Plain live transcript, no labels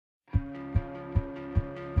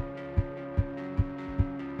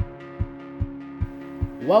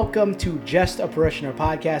Welcome to Just a Parishioner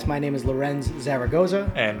podcast. My name is Lorenz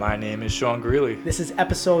Zaragoza. And my name is Sean Greeley. This is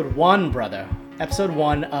episode 1, brother. Episode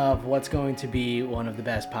 1 of what's going to be one of the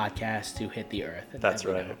best podcasts to hit the earth. That's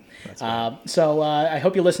right. So I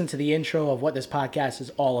hope you listened to the intro of what this podcast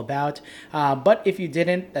is all about. But if you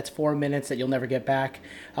didn't, that's 4 minutes that you'll never get back.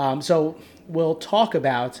 So we'll talk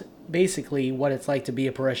about basically what it's like to be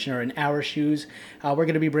a parishioner in our shoes. We're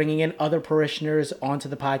going to be bringing in other parishioners onto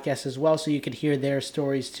the podcast as well, so you can hear their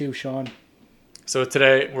stories too, Sean. So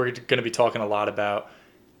today we're going to be talking a lot about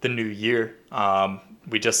the new year.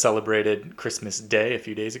 We just celebrated Christmas Day a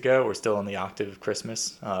few days ago. We're still in the octave of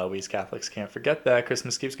Christmas. We as Catholics can't forget that.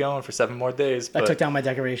 Christmas keeps going for 7 more days. I took down my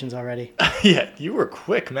decorations already. Yeah, you were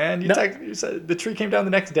quick, man. You said the tree came down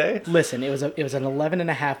the next day? Listen, it was an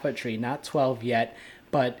 11.5-foot tree, not 12 yet,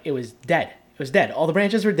 but it was dead. It was dead. All the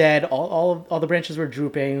branches were dead. All the branches were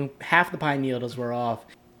drooping. Half the pine needles were off.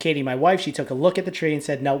 Katie, my wife, she took a look at the tree and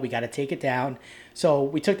said, no, we got to take it down. So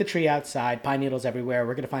we took the tree outside, pine needles everywhere.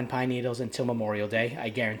 We're going to find pine needles until Memorial Day. I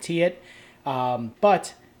guarantee it.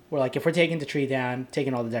 But we're like, if we're taking the tree down,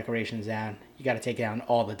 taking all the decorations down, you got to take down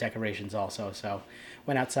all the decorations also. So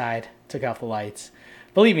went outside, took off the lights.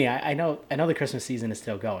 Believe me, I know the Christmas season is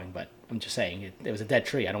still going, but I'm just saying, it was a dead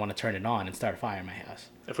tree. I don't want to turn it on and start a fire in my house.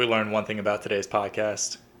 If we learn one thing about today's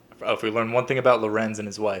podcast, if we learn one thing about Lorenz and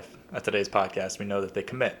his wife at today's podcast, we know that they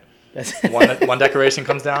commit. One decoration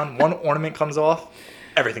comes down, one ornament comes off,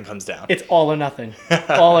 everything comes down. It's all or nothing.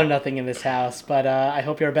 All or nothing in this house. But I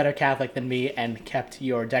hope you're a better Catholic than me and kept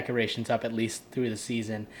your decorations up at least through the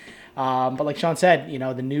season. But like Sean said,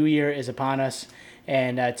 the new year is upon us.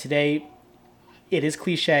 And today, it is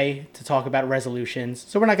cliche to talk about resolutions.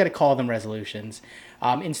 So we're not going to call them resolutions.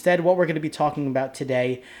 Instead, what we're going to be talking about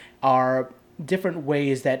today are different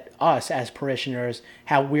ways that us as parishioners,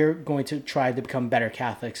 how we're going to try to become better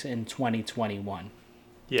Catholics in 2021.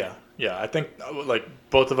 Yeah. I think like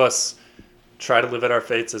both of us try to live at our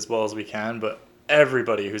faiths as well as we can, but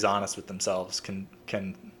everybody who's honest with themselves can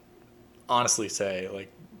honestly say,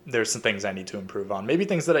 like, there's some things I need to improve on. Maybe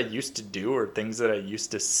things that I used to do or things that I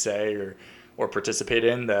used to say or participate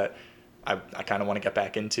in that I kind of want to get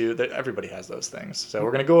back into. That everybody has those things. So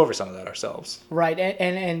we're going to go over some of that ourselves. Right.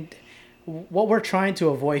 And what we're trying to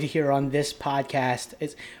avoid here on this podcast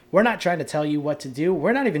is we're not trying to tell you what to do.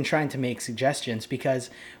 We're not even trying to make suggestions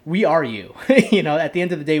because we are you. At the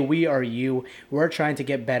end of the day, we are you. We're trying to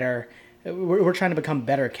get better. We're trying to become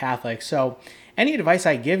better Catholics. So any advice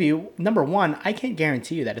I give you, number one, I can't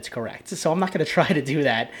guarantee you that it's correct. So I'm not going to try to do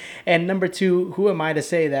that. And number two, who am I to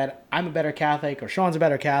say that I'm a better Catholic or Sean's a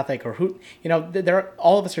better Catholic or who,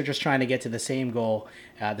 all of us are just trying to get to the same goal,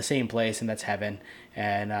 the same place, and that's heaven.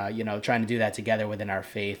 And, trying to do that together within our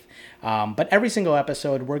faith. But every single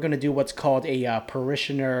episode, we're going to do what's called a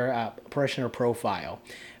parishioner profile.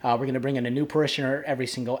 We're going to bring in a new parishioner every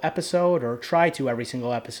single episode, or try to every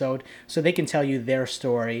single episode, so they can tell you their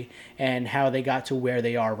story and how they got to where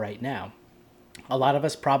they are right now. A lot of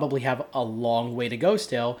us probably have a long way to go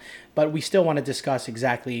still, but we still want to discuss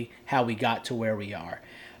exactly how we got to where we are.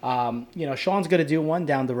 Sean's going to do one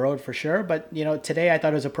down the road for sure, but, today I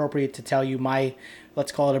thought it was appropriate to tell you my,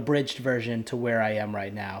 let's call it, abridged version to where I am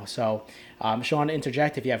right now. So, Sean,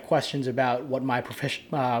 interject if you have questions about what my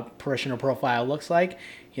parishioner profile looks like.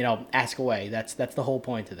 Ask away. That's the whole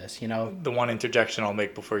point of this, The one interjection I'll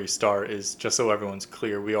make before you start is just so everyone's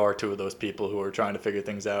clear, we are two of those people who are trying to figure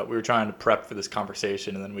things out. We were trying to prep for this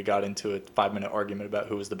conversation, and then we got into a 5-minute argument about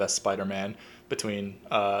who was the best Spider-Man between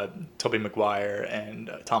Tobey Maguire and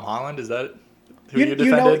Tom Holland. Is that who you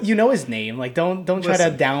defended? You know his name. Like, don't try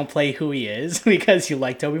to downplay who he is because you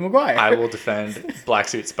like Tobey Maguire. I will defend Black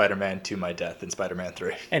Suit Spider-Man to my death in Spider-Man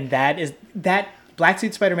 3. And that Black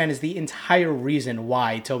Suit Spider-Man is the entire reason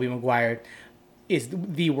why Tobey Maguire is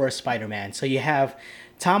the worst Spider-Man. So you have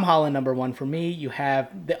Tom Holland, number 1 for me. You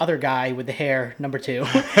have the other guy with the hair, number 2.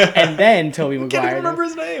 And then Tobey Maguire. I can't even remember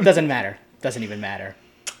his name. Doesn't matter. Doesn't even matter.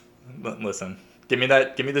 Listen, give me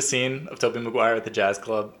the scene of Tobey Maguire at the jazz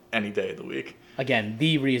club any day of the week. Again,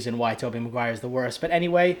 the reason why Tobey Maguire is the worst. But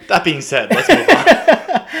anyway. That being said, let's move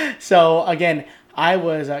on. So, again, I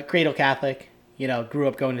was a cradle Catholic. Grew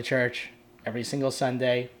up going to church every single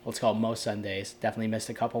Sunday. Let's call it most Sundays. Definitely missed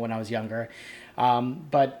a couple when I was younger.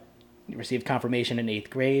 But received confirmation in 8th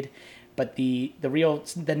grade. But the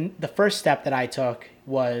first step that I took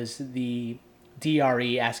was the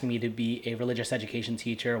DRE asking me to be a religious education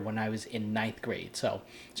teacher when I was in 9th grade. So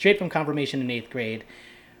straight from confirmation in 8th grade.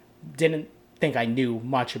 Didn't think I knew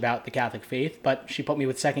much about the Catholic faith, but she put me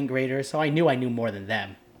with 2nd graders, so I knew more than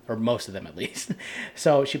them. or most of them at least.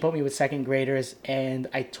 So she put me with second graders, and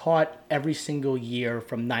I taught every single year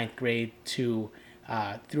from ninth grade to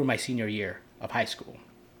through my senior year of high school.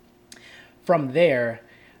 From there,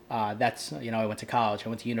 that's, I went to college. I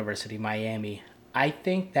went to University of Miami. I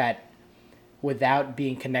think that without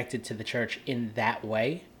being connected to the church in that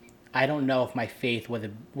way, I don't know if my faith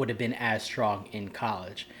would have been as strong in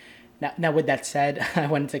college. Now, with that said, I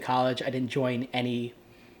went to college. I didn't join any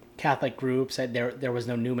Catholic groups. There was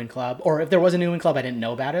no Newman Club. Or if there was a Newman Club, I didn't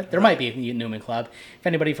know about it. There might be a Newman Club. If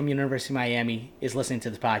anybody from University of Miami is listening to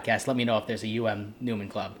this podcast, let me know if there's a UM Newman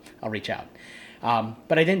Club. I'll reach out.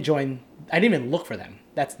 But I didn't join. I didn't even look for them.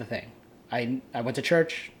 That's the thing. I went to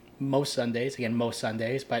church most Sundays,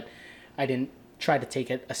 but I didn't try to take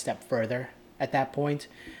it a step further at that point.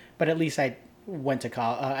 But at least I went to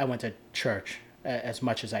I went to church as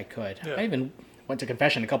much as I could. Yeah. I even went to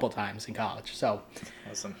confession a couple of times in college. So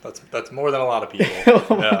listen, that's more than a lot of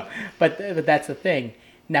people. Yeah. But that's the thing.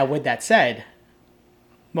 Now, with that said,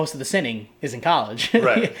 most of the sinning is in college.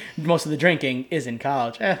 Right. Most of the drinking is in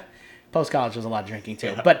college. Post-college was a lot of drinking too.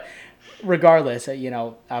 Yeah. But regardless,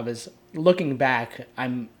 I was looking back,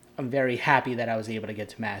 I'm very happy that I was able to get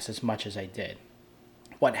to Mass as much as I did.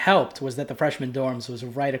 What helped was that the freshman dorms was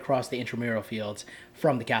right across the intramural fields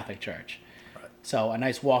from the Catholic Church. Right. So a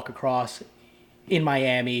nice walk across in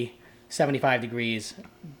Miami, 75 degrees.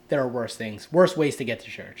 There are worse ways to get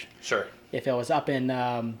to church. Sure. If it was up in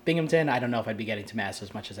Binghamton, I don't know if I'd be getting to Mass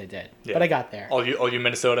as much as I did. Yeah. But I got there. All you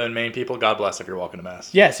Minnesota and Maine people, God bless if you're walking to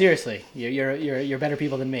Mass. Yeah, seriously. You're better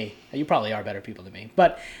people than me. You probably are better people than me.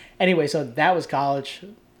 But anyway, so that was college.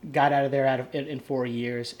 Got out of there in 4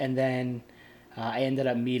 years. And then I ended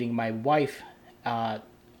up meeting my wife a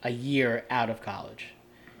year out of college.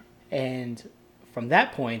 And from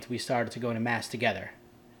that point, we started to go to Mass together.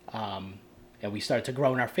 And we started to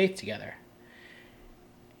grow in our faith together.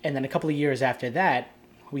 And then a couple of years after that,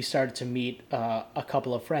 we started to meet a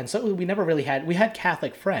couple of friends. So we never really we had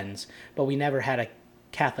Catholic friends, but we never had a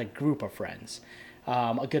Catholic group of friends.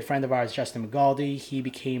 A good friend of ours, Justin McGaldy, he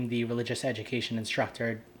became the religious education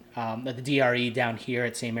instructor at the DRE down here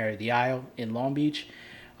at St. Mary of the Isle in Long Beach.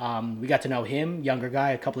 We got to know him, younger guy,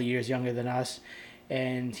 a couple of years younger than us,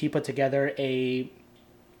 and he put together a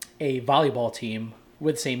volleyball team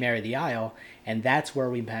with St. Mary of the Isle, and that's where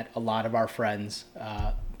we met a lot of our friends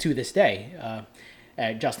to this day.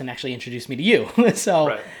 Justin actually introduced me to you.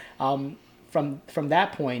 So right. From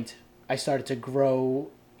that point, I started to grow,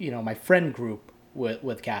 my friend group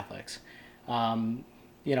with Catholics. A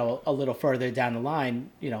little further down the line,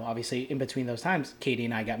 obviously in between those times, Katie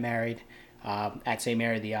and I got married at St.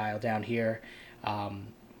 Mary of the Isle down here.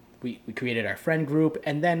 We created our friend group,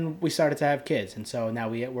 and then we started to have kids. And so now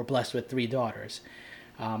we're blessed with 3 daughters.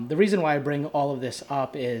 The reason why I bring all of this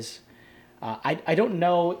up is I don't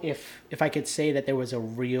know if I could say that there was a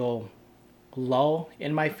real lull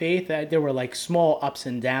in my faith. There were like small ups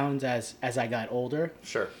and downs as I got older.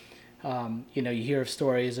 Sure. You hear of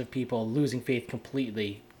stories of people losing faith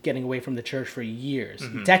completely, getting away from the church for years,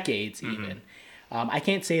 decades even. I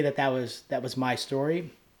can't say that was my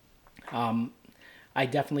story. I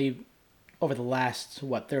definitely, over the last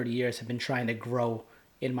 30 years, have been trying to grow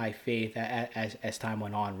in my faith as time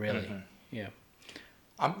went on. Really, yeah.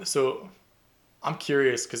 I'm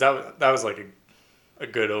curious because that was like a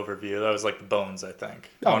good overview. That was like the bones, I think.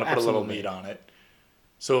 I want to put a little meat on it.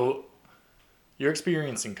 So your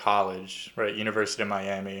experience in college, right? University of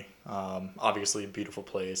Miami, obviously a beautiful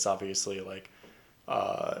place. Obviously,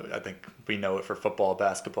 I think we know it for football,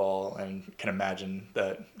 basketball, and can imagine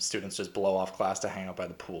that students just blow off class to hang out by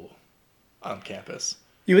the pool on campus.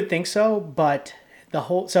 You would think so, but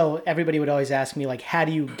so everybody would always ask me, how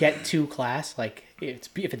do you get to class?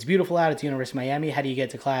 If it's beautiful out, it's University of Miami, how do you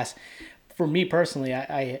get to class? For me personally,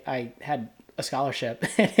 I had a scholarship.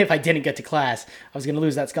 If I didn't get to class, I was going to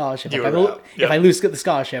lose that scholarship. If I lose the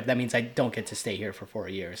scholarship, that means I don't get to stay here for 4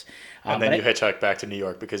 years. And then you hitchhike back to New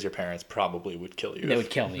York because your parents probably would kill you. They would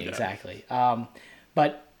kill me, exactly.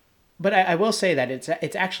 But I will say that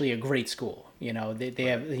it's actually a great school. They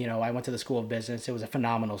have, I went to the School of Business. It was a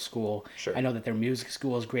phenomenal school. Sure. I know that their music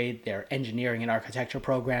school is great. Their engineering and architecture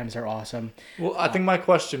programs are awesome. Well, I think my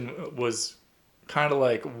question was kind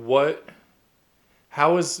of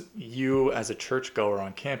how was you as a churchgoer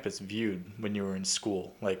on campus viewed when you were in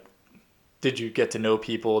school? Did you get to know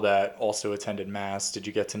people that also attended Mass? Did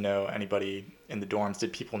you get to know anybody in the dorms?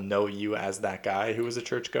 Did people know you as that guy who was a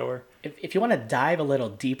churchgoer? If you want to dive a little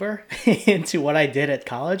deeper into what I did at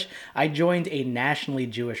college, I joined a nationally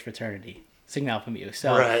Jewish fraternity, Sigma Alpha Mu.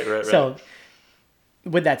 So, right. So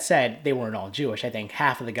with that said, they weren't all Jewish. I think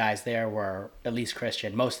half of the guys there were at least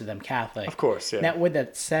Christian, most of them Catholic. Of course, yeah. Now, with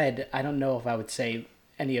that said, I don't know if I would say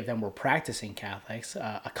any of them were practicing Catholics.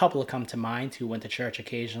 A couple have come to mind who went to church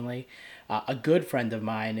occasionally. A good friend of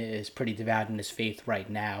mine is pretty devout in his faith right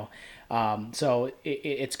now. So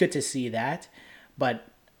it's good to see that. But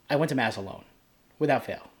I went to Mass alone, without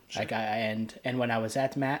fail. Sure. Like and when I was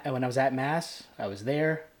at Mass, I was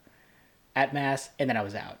there at Mass, and then I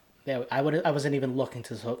was out. I wasn't even looking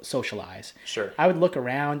to socialize. Sure. I would look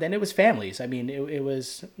around, and it was families. I mean, it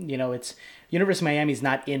was, it's University of Miami's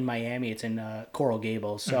not in Miami; it's in Coral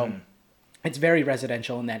Gables, so it's very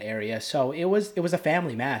residential in that area. So it was a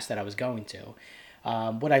family mass that I was going to.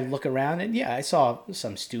 Would I look around, and yeah, I saw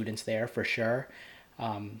some students there for sure.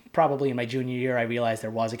 Probably in my junior year, I realized there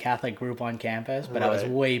was a Catholic group on campus, but I was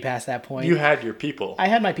Right. way past that point. You had your people. I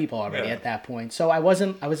had my people already Yeah. at that point, so I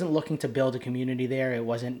wasn't looking to build a community there. It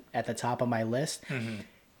wasn't at the top of my list.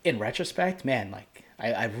 In retrospect, man, like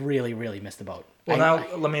I really really missed the boat. Well, now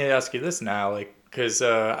let me ask you this now, like, because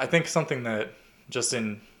I think something that just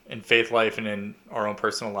in faith life and in our own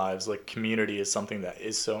personal lives, like community is something that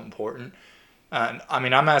is so important. And I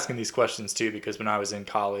mean, I'm asking these questions too because when I was in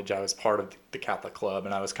college, I was part of the Catholic club,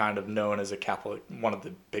 and I was kind of known as a Catholic, one of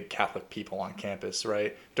the big Catholic people on campus,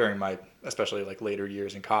 right? During my, especially like later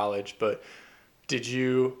years in college. But did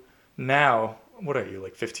you now? What are you,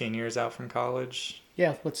 like 15 years out from college?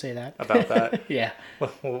 Yeah, let's say that. About that? Yeah,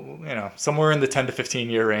 Well, somewhere in the 10 to 15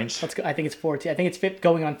 year range. let's go. I think it's 14. I think it's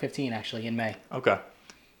going on 15 actually in May. Okay.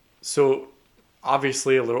 So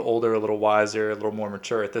obviously a little older, a little wiser, a little more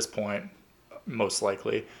mature at this point, most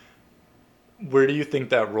likely. Where do you think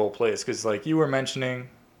that role plays? Because like you were mentioning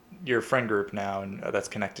your friend group now, and that's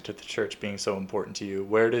connected to the church being so important to you.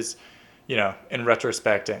 Where does, in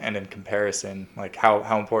retrospect and in comparison, like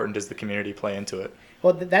how important does the community play into it?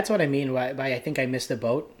 Well, that's what I mean by I think I missed the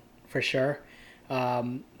boat for sure.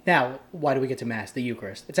 Now, why do we get to Mass? The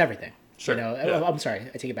Eucharist. It's everything. Sure, yeah. I'm sorry,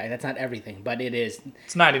 I take it back. That's not everything, but it is.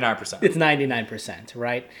 It's 99%. It's 99%,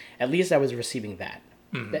 right? At least I was receiving that.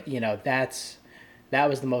 That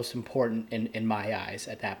was the most important in my eyes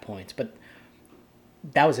at that point. But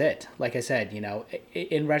that was it. Like I said,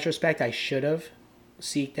 in retrospect, I should have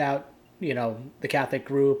seeked out, the Catholic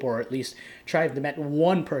group, or at least tried to met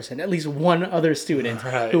one person, at least one other student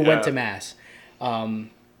Right, who went yeah. to Mass.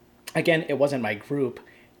 Again, it wasn't my group.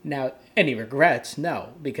 Now, any regrets?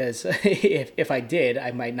 No, because if I did,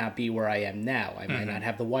 I might not be where I am now. I might not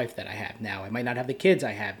have the wife that I have now. I might not have the kids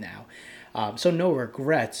I have now. So no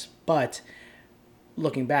regrets, but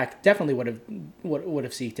looking back, definitely would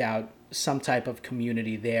have seeked out some type of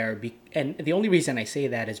community there. And the only reason I say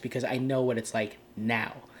that is because I know what it's like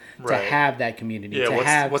now to Right. have that community.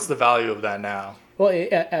 Yeah, what's the value of that now? Well,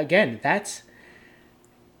 again, that's,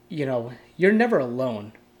 you're never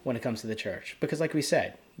alone when it comes to the church, because like we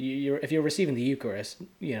said, if you're receiving the Eucharist,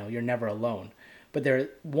 you're never alone. But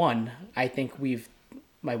I think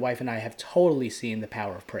my wife and I have totally seen the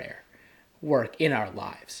power of prayer work in our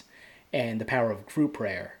lives, and the power of group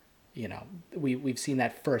prayer. We've seen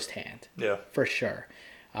that firsthand. Yeah. For sure.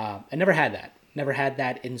 I never had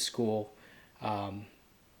that in school.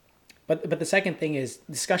 But the second thing is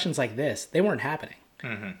discussions like this, they weren't happening.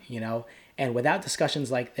 And without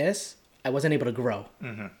discussions like this, I wasn't able to grow.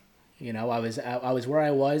 I was where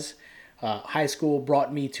I was. High school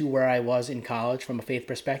brought me to where I was in college from a faith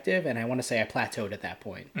perspective, and I want to say I plateaued at that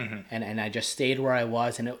point. And I just stayed where I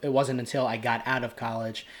was, and it wasn't until I got out of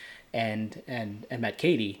college and met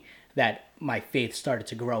Katie that my faith started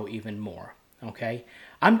to grow even more. Okay,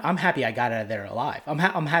 I'm happy I got out of there alive.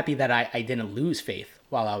 I'm happy that I didn't lose faith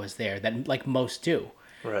while I was there, that like most do.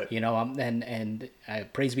 Right. And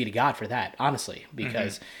praise be to God for that, honestly,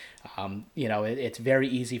 because it's very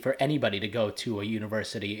easy for anybody to go to a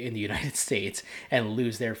university in the United States and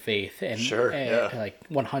lose their faith, and Sure, yeah. like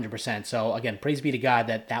 100%. So again, praise be to God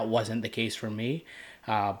that wasn't the case for me,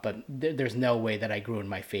 but there's no way that I grew in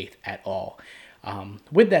my faith at all.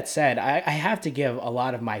 With that said, I have to give a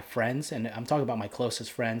lot of my friends, and I'm talking about my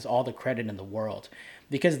closest friends, all the credit in the world,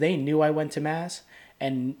 because they knew I went to Mass,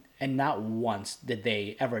 and not once did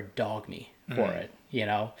they ever dog me for it.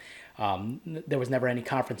 There was never any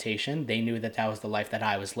confrontation. They knew that was the life that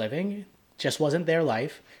I was living. Just wasn't their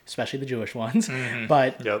life, especially the Jewish ones.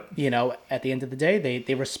 But Yep. At the end of the day,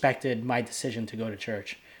 they respected my decision to go to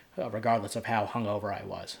church, regardless of how hungover I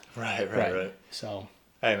was. Right. So.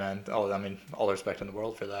 Hey man, all the respect in the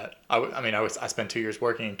world for that. I spent 2 years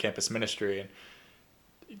working in campus ministry, and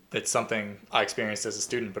it's something I experienced as a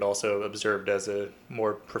student, but also observed as a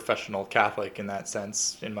more professional Catholic in that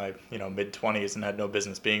sense in my mid-20s, and had no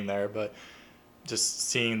business being there. But just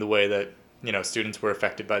seeing the way that students were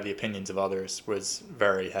affected by the opinions of others was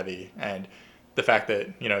very heavy, and the fact that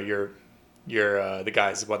you're the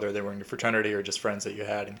guys, whether they were in your fraternity or just friends that you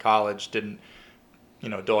had in college, didn't,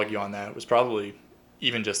 dog you on that. It was probably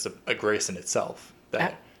even just a grace in itself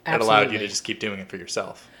that allowed you to just keep doing it for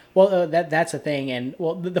yourself. Well, that's the thing, and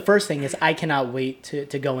well, the first thing is I cannot wait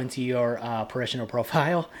to go into your parishioner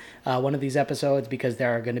profile one of these episodes, because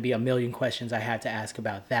there are going to be a million questions I have to ask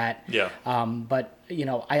about that. Yeah. But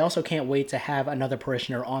I also can't wait to have another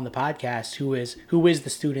parishioner on the podcast who is the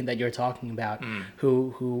student that you're talking about,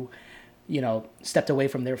 who stepped away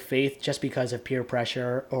from their faith just because of peer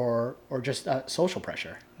pressure or just social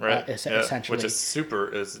pressure. Right. Essentially. Which is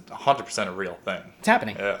 100% a real thing. It's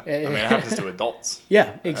happening. Yeah. I mean, it happens to adults.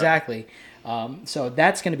 Yeah, exactly. So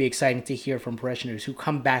that's going to be exciting to hear from parishioners who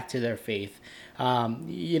come back to their faith.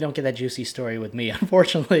 You don't get that juicy story with me,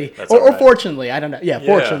 unfortunately. Or fortunately, I don't know. Yeah,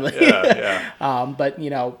 fortunately. Yeah. But,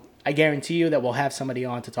 I guarantee you that we'll have somebody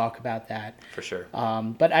on to talk about that. For sure.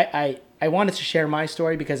 But I wanted to share my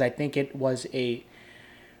story because I think it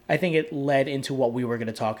led into what we were going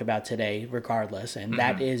to talk about today, regardless, and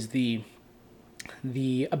that is the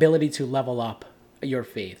ability to level up your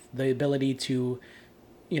faith, the ability to,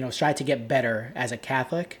 try to get better as a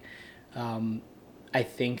Catholic. I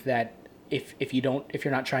think that if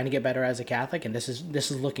you're not trying to get better as a Catholic, and this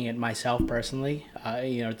is looking at myself personally,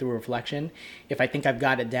 through reflection, if I think I've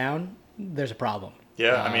got it down, there's a problem.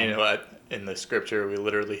 Yeah, I mean, in the scripture, we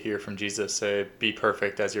literally hear from Jesus say, "Be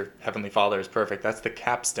perfect as your heavenly Father is perfect." That's the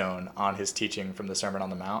capstone on his teaching from the Sermon on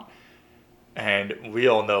the Mount. And we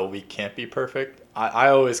all know we can't be perfect. I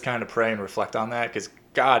always kind of pray and reflect on that, because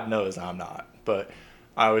God knows I'm not. But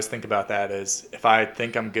I always think about that as, if I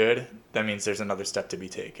think I'm good, that means there's another step to be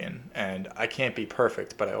taken. And I can't be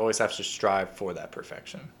perfect, but I always have to strive for that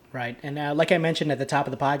perfection. Right. And like I mentioned at the top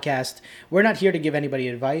of the podcast, we're not here to give anybody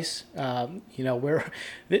advice. We're,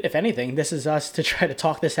 if anything, this is us to try to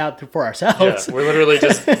talk this out for ourselves. Yeah, we're literally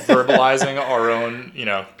just verbalizing our own,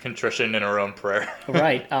 contrition in our own prayer.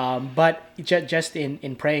 Right. But just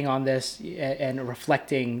in praying on this and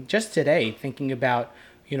reflecting just today, thinking about,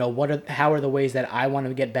 how are the ways that I want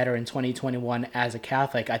to get better in 2021 as a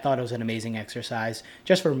Catholic? I thought it was an amazing exercise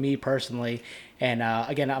just for me personally. And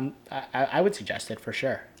again, I would suggest it for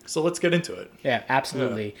sure. So let's get into it. Yeah,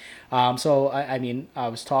 absolutely. Yeah.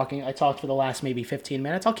 I talked for the last maybe 15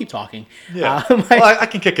 minutes. I'll keep talking. Yeah. I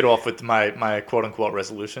can kick it off with my quote unquote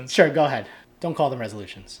resolutions. Sure, go ahead. Don't call them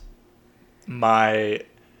resolutions. My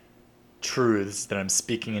truths that I'm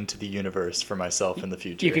speaking into the universe for myself in the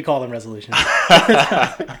future. You could call them resolutions.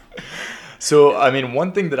 So, I mean,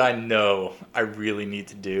 one thing that I know I really need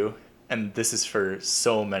to do, and this is for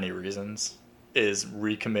so many reasons, is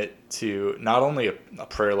recommit to not only a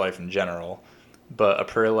prayer life in general, but a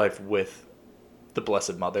prayer life with the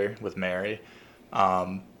Blessed Mother, with Mary.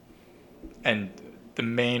 And the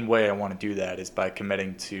main way I want to do that is by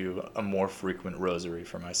committing to a more frequent rosary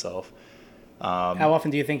for myself. How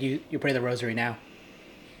often do you think you pray the rosary now?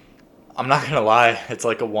 I'm not going to lie. It's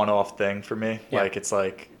like a one-off thing for me. Yeah. Like, it's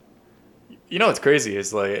like, what's crazy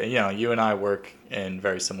is like, you and I work in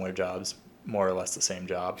very similar jobs, more or less the same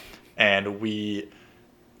job. And we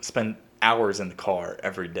spend hours in the car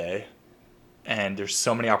every day. And there's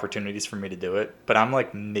so many opportunities for me to do it. But I'm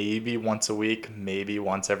like maybe once a week, maybe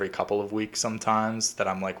once every couple of weeks sometimes, that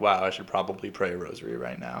I'm like, wow, I should probably pray a rosary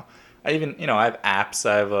right now. I even, I have apps.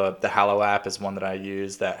 I have the Hallow app is one that I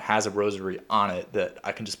use that has a rosary on it that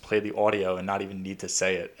I can just play the audio and not even need to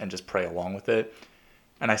say it and just pray along with it.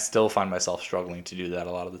 And I still find myself struggling to do that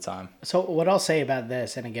a lot of the time. So what I'll say about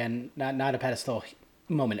this, and again, not a pedestal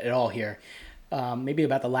moment at all here, maybe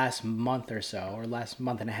about the last month or so, or last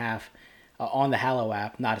month and a half, on the Hallow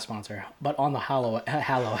app, not a sponsor, but on the Hallow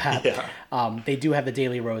app, yeah. They do have the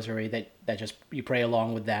daily rosary that just you pray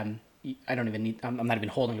along with them. I'm not even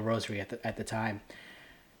holding a rosary at the time.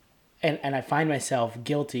 And I find myself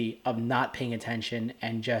guilty of not paying attention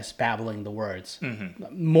and just babbling the words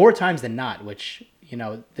more times than not, which,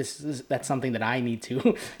 that's something that I need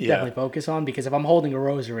to definitely focus on, because if I'm holding a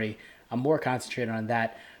rosary, I'm more concentrated on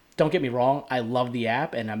that. Don't get me wrong, I love the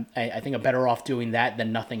app, and I think I'm better off doing that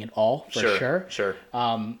than nothing at all, for sure. Sure.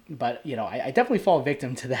 But I definitely fall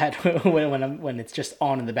victim to that when it's just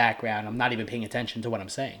on in the background. I'm not even paying attention to what I'm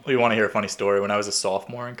saying. Well, you want to hear a funny story? When I was a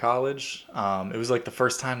sophomore in college, it was like the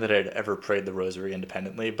first time that I'd ever prayed the rosary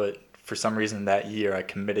independently, but for some reason that year I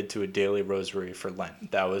committed to a daily rosary for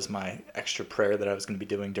Lent. That was my extra prayer that I was going to be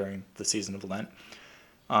doing during the season of Lent.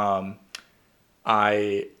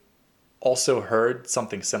 I also heard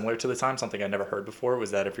something similar to the time, something I never heard before,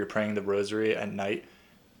 was that if you're praying the rosary at night,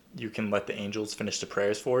 you can let the angels finish the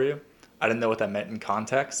prayers for you. I didn't know what that meant in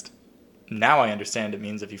context. Now I understand it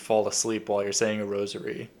means if you fall asleep while you're saying a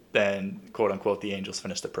rosary, then quote unquote the angels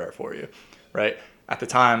finish the prayer for you, right? At the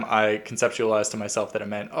time, I conceptualized to myself that it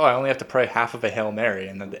meant, I only have to pray half of a Hail Mary,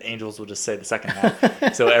 and then the angels will just say the second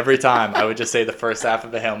half. So every time I would just say the first half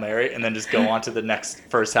of a Hail Mary and then just go on to the next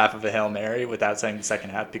first half of a Hail Mary without saying the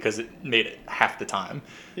second half, because it made it half the time.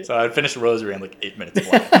 So I'd finish the rosary in like 8 minutes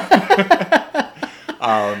flat.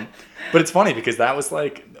 But it's funny because that was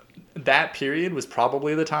like, that period was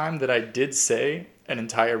probably the time that I did say an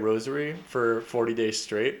entire rosary for 40 days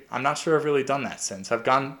straight. I'm not sure I've really done that since. I've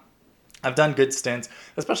done good stints,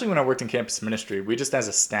 especially when I worked in campus ministry. We just, as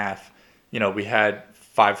a staff, we had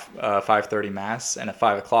 5:30 mass, and at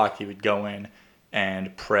 5:00 he would go in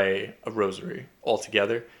and pray a rosary all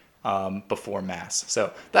together before mass.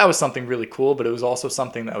 So that was something really cool, but it was also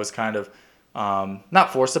something that was kind of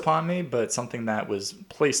not forced upon me, but something that was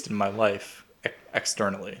placed in my life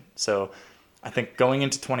externally. So I think going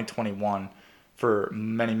into 2021, for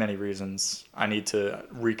many, many reasons, I need to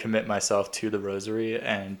recommit myself to the rosary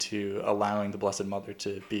and to allowing the Blessed Mother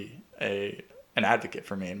to be an advocate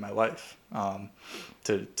for me in my life,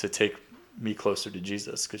 to take me closer to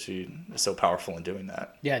Jesus, because she is so powerful in doing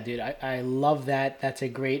that. Yeah, dude, I love that. That's a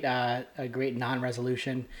great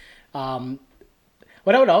non-resolution.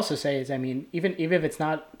 What I would also say is, I mean, even if it's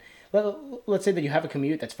not, let's say that you have a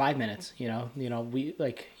commute that's 5 minutes. We,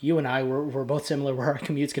 like you and I, we're both similar, where our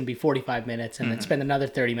commutes can be 45 minutes, and then spend another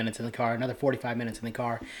 30 minutes in the car, another 45 minutes in the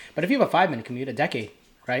car. But if you have a 5-minute commute, a decade,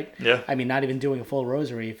 right? Yeah. I mean, not even doing a full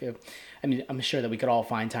rosary. I'm sure that we could all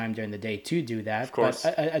find time during the day to do that. Of course.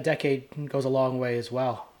 But a decade goes a long way as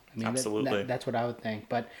well. I mean, absolutely. That's what I would think.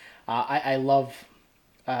 But I love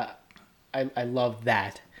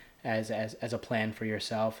that as a plan for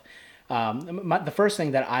yourself. The first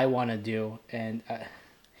thing that I want to do, and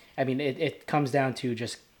it comes down to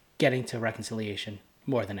just getting to reconciliation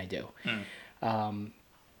more than I do. I'm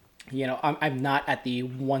not at the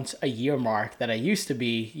once a year mark that I used to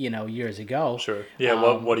be, years ago. Sure. Yeah.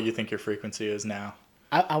 What do you think your frequency is now?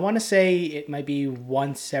 I want to say it might be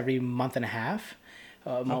once every month and a half,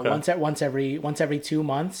 Okay. once every 2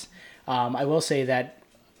 months. I will say that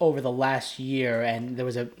over the last year, and there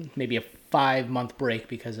was maybe a 5-month break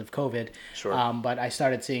because of COVID. Sure. But I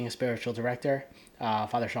started seeing a spiritual director,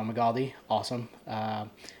 Father Sean McGaldy. Awesome.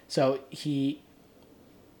 So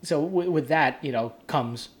with that,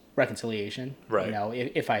 comes reconciliation. Right.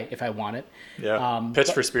 If I want it. Yeah.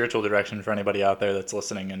 Pitch for spiritual direction for anybody out there that's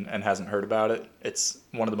listening and hasn't heard about it. It's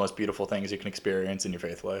one of the most beautiful things you can experience in your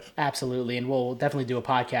faith life. Absolutely. And we'll definitely do a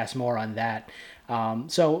podcast more on that.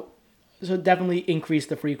 So definitely increase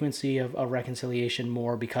the frequency of reconciliation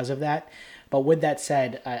more because of that. But with that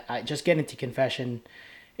said, I just get into confession.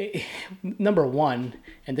 Number one,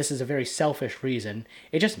 and this is a very selfish reason,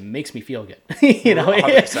 it just makes me feel good.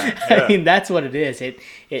 100%, yeah. I mean, that's what it is.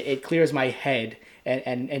 It clears my head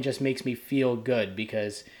and just makes me feel good,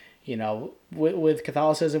 because with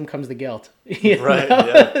Catholicism comes the guilt. Right.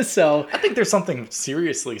 Yeah. So I think there's something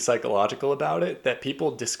seriously psychological about it that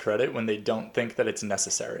people discredit when they don't think that it's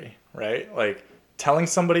necessary, right? Like telling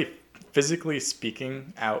somebody, physically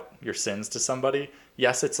speaking out your sins to somebody.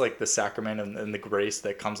 Yes, it's like the sacrament and the grace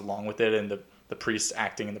that comes along with it, and the priest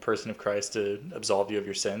acting in the person of Christ to absolve you of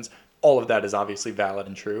your sins. All of that is obviously valid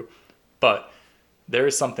and true, but there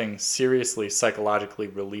is something seriously psychologically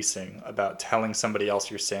releasing about telling somebody else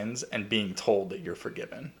your sins and being told that you're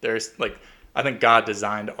forgiven. I think God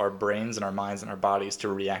designed our brains and our minds and our bodies to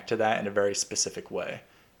react to that in a very specific way,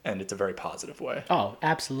 and it's a very positive way. Oh,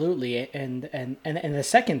 absolutely. And the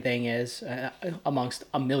second thing is, amongst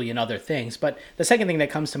a million other things, but the second thing that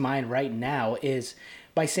comes to mind right now is,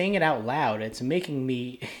 by saying it out loud, it's making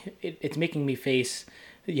me face,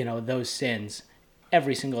 those sins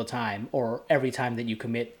every single time, or every time that you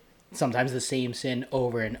commit sometimes the same sin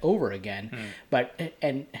over and over again. But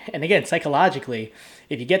and again, psychologically,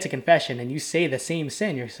 if you get to confession and you say the same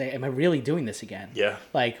sin, you're saying, am I really doing this again? Yeah.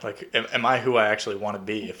 Like am I who I actually want to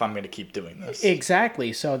be if I'm going to keep doing this?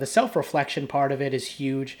 Exactly. So the self-reflection part of it is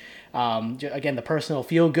huge. Again, the personal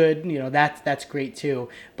feel good, that's great too.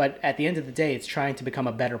 But at the end of the day, it's trying to become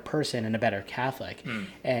a better person and a better Catholic.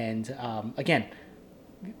 And again,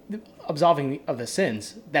 absolving of the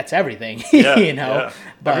sins, that's everything. Yeah, Yeah.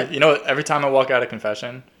 But every time I walk out of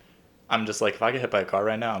confession, I'm just like, if I get hit by a car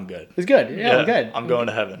right now, I'm good. It's good. Yeah, I'm good. I'm going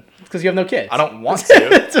to heaven. It's because you have no kids. I don't want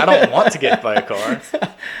to. I don't want to get hit by a car.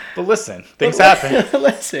 But listen, things happen.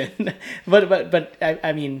 Listen, but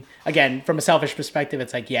I mean, again, from a selfish perspective,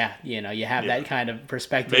 it's like, you have that kind of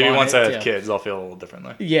perspective. Maybe on once it I have too. kids, I'll feel a little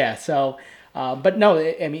differently. Yeah. So, but no,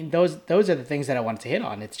 I mean, those are the things that I wanted to hit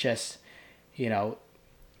on. It's just,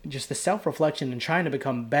 just the self-reflection and trying to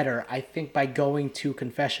become better, I think by going to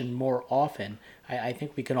confession more often, I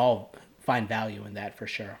think we can all find value in that for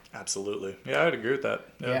sure. Absolutely. Yeah, I'd agree with that.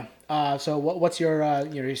 Yeah. So what's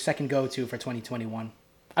your second go-to for 2021?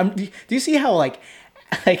 Do you see how like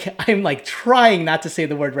I'm like trying not to say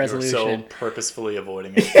the word You're so resolution. purposefully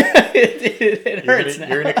avoiding it. It hurts now.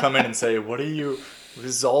 You're gonna come in and say, "What are you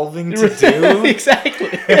resolving to do?" Exactly.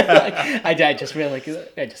 I just really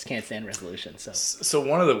I just can't stand resolutions. So So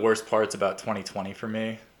one of the worst parts about 2020 for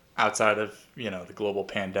me, outside of the global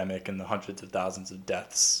pandemic and the hundreds of thousands of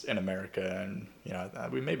deaths in America, and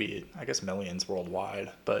we maybe I guess millions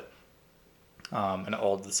worldwide, but and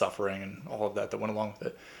all of the suffering and all of that went along with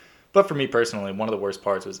it. But for me personally, one of the worst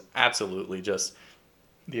parts was absolutely just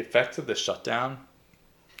the effects of the shutdown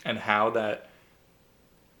and how that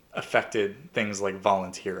affected things like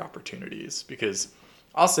volunteer opportunities. Because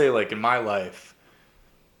I'll say, like, in my life,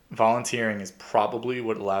 volunteering is probably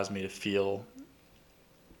what allows me to feel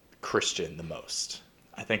Christian the most.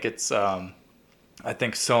 I think I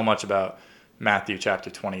think so much about Matthew chapter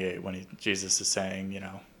 28 when Jesus is saying,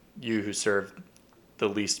 you who serve the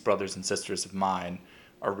least brothers and sisters of mine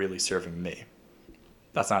are really serving me.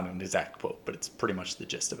 That's not an exact quote, but it's pretty much the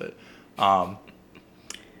gist of it.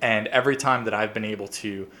 And every time that I've been able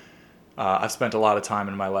to, I've spent a lot of time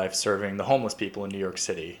in my life serving the homeless people in New York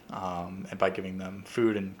City, and by giving them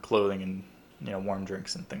food and clothing and warm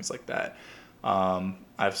drinks and things like that.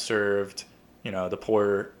 I've served the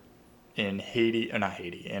poor in Haiti, or not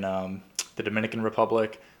Haiti, in the Dominican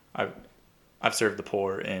Republic. I've served the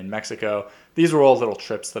poor in Mexico. These were all little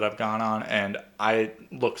trips that I've gone on, and I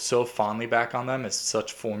look so fondly back on them as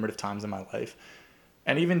such formative times in my life.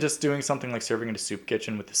 And even just doing something like serving in a soup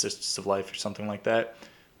kitchen with the Sisters of Life or something like that.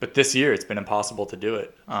 But this year, it's been impossible to do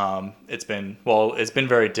it. It's been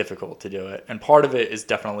very difficult to do it. And part of it is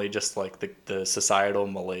definitely just like the societal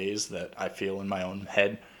malaise that I feel in my own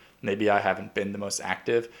head. Maybe I haven't been the most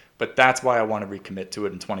active, but that's why I want to recommit to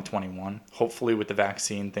it in 2021. Hopefully with the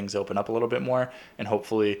vaccine, things open up a little bit more. And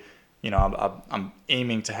hopefully, I'm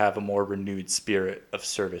aiming to have a more renewed spirit of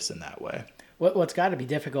service in that way. what's got to be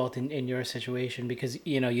difficult in your situation, because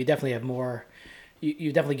you definitely have more.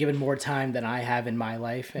 You've definitely given more time than I have in my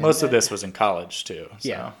life. And, most of this was in college too. So.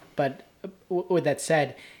 Yeah, but with that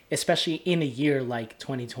said, especially in a year like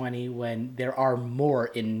 2020 when there are more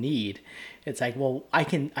in need, it's like, well,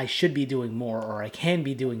 I should be doing more, or I can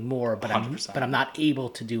be doing more, but 100%. I'm not able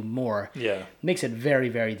to do more. Yeah, It makes it very,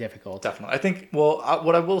 very difficult. definitely. I think. Well,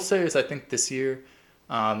 what I will say is, I think this year,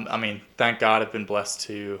 thank God I've been blessed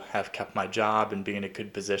to have kept my job and be in a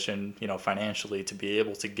good position, financially, to be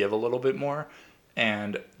able to give a little bit more.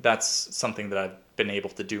 And that's something that I've been able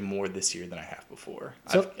to do more this year than I have before.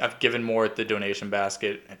 So, I've given more at the donation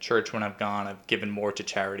basket at church when I've gone. I've given more to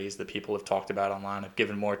charities that people have talked about online. I've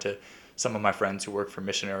given more to some of my friends who work for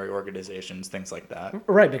missionary organizations, things like that.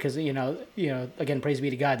 right, because again, praise be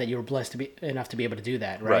to God that you were blessed to be enough to be able to do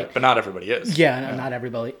that, right? But not everybody is. Yeah, not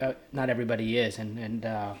everybody is, and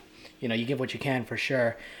you give what you can for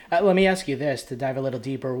sure. Let me ask you this to dive a little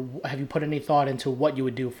deeper. Have you put any thought into what you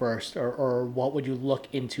would do first, or what would you look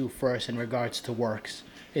into first in regards to works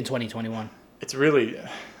in 2021? It's really,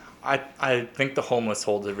 I think the homeless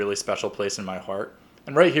holds a really special place in my heart.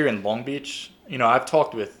 And right here in Long Beach, I've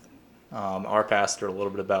talked with our pastor a little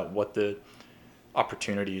bit about what the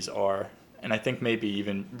opportunities are. And I think maybe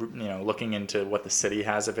even, looking into what the city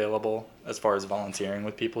has available as far as volunteering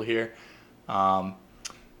with people here.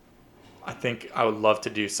 I think I would love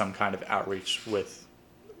to do some kind of outreach with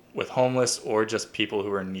homeless, or just people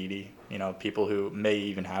who are needy, people who may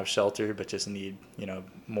even have shelter but just need,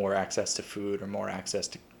 more access to food or more access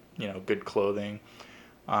to, good clothing.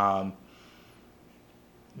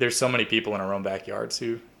 There's so many people in our own backyards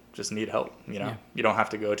who just need help, Yeah. You don't have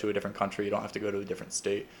to go to a different country. You don't have to go to a different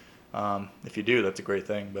state. If you do, that's a great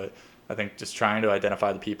thing. But I think just trying to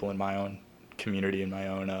identify the people in my own community, in my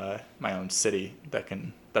own city that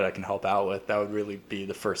I can help out with, that would really be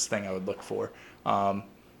the first thing I would look for.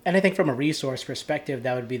 And I think from a resource perspective,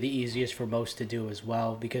 that would be the easiest for most to do as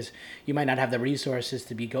well, because you might not have the resources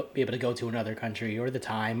to be able to go to another country, or the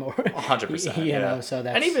time, or 100%. So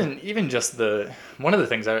that's, and even just one of the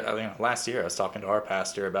things last year I was talking to our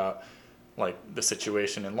pastor about, like, the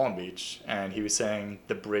situation in Long Beach, and he was saying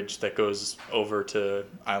the bridge that goes over to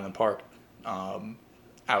Island Park,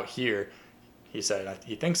 out here, he said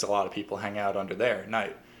he thinks a lot of people hang out under there at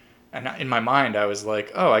night. And in my mind, I was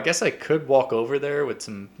like, oh, I guess I could walk over there with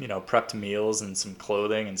some, prepped meals and some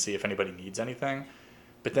clothing and see if anybody needs anything.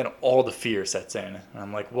 But then all the fear sets in. And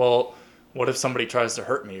I'm like, well, what if somebody tries to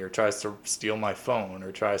hurt me, or tries to steal my phone,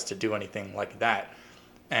 or tries to do anything like that?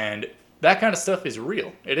 And that kind of stuff is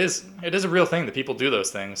real. It is a real thing that people do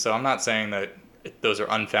those things. So I'm not saying that those are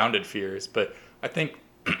unfounded fears, but I think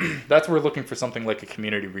that's where we're looking for something like a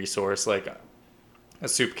community resource, like a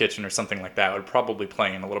soup kitchen or something like that would probably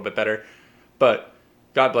play in a little bit better. But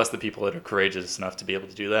God bless the people that are courageous enough to be able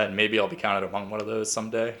to do that, and maybe I'll be counted among one of those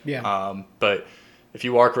someday. Yeah. But if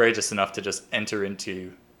you are courageous enough to just enter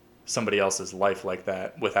into somebody else's life like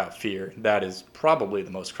that without fear, that is probably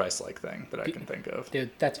the most Christ-like thing that I can think of.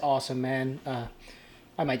 Dude, that's awesome, man.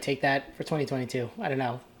 I might take that for 2022. I don't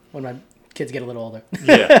know, when my kids get a little older.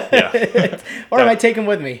 Yeah. Or I might take them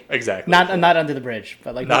with me. Exactly. Not under the bridge,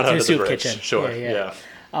 but like not to under the soup the bridge. kitchen. Sure. Yeah.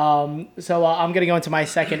 So I'm gonna go into my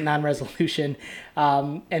second non-resolution,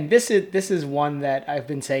 and this is one that I've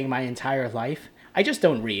been saying my entire life. I just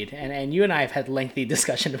don't read, and you and I have had lengthy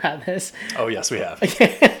discussion about this. Oh yes, we have.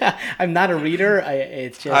 I'm not a reader.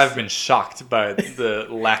 It's just I've been shocked by the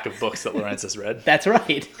lack of books that Lorenz has read. That's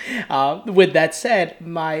right. With that said,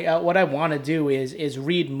 my what I want to do is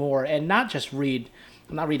read more, and not just read.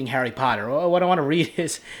 I'm not reading Harry Potter. What I want to read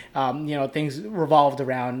is, things revolved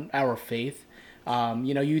around our faith.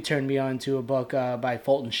 You turned me on to a book by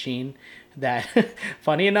Fulton Sheen that,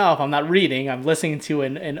 funny enough, I'm not reading. I'm listening to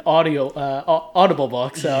an audible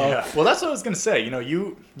book. So yeah. Well, that's what I was gonna say.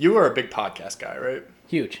 You are a big podcast guy, right?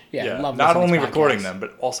 Huge. Yeah. Yeah. Love Not listening only to recording podcasts. them,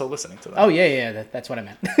 but also listening to them. Oh yeah. That's what I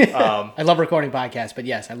meant. I love recording podcasts, but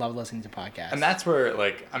yes, I love listening to podcasts. And that's where,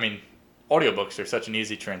 audiobooks are such an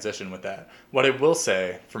easy transition with that. What I will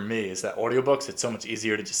say for me is that audiobooks, it's so much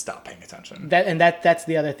easier to just stop paying attention. That's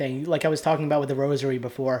the other thing. Like I was talking about with the rosary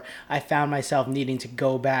before, I found myself needing to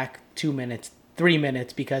go back 2 minutes, 3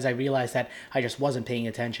 minutes, because I realized that I just wasn't paying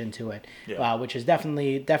attention to it. Yeah. Which is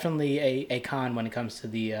definitely a con when it comes to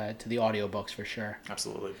the audiobooks for sure.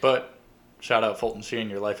 Absolutely. But shout out Fulton Sheen,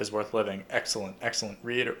 Your Life is Worth Living. Excellent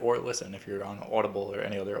read or listen if you're on Audible or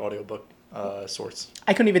any other audiobook source.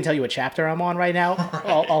 I couldn't even tell you what chapter I'm on right now. Right.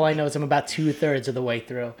 All I know is I'm about 2/3 of the way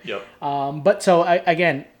through. Yep. But so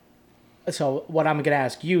so what I'm going to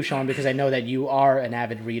ask you, Sean, because I know that you are an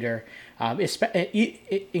avid reader,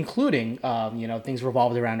 including things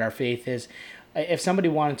revolved around our faith, is if somebody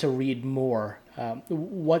wanted to read more,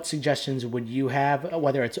 what suggestions would you have?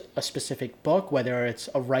 Whether it's a specific book, whether it's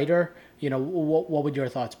a writer, what would your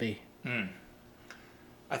thoughts be?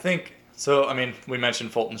 I think. So, we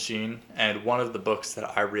mentioned Fulton Sheen, and one of the books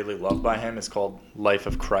that I really love by him is called Life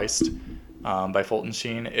of Christ by Fulton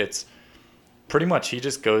Sheen. It's pretty much, he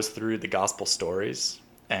just goes through the gospel stories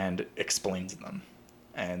and explains them.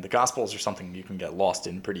 And the gospels are something you can get lost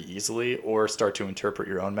in pretty easily or start to interpret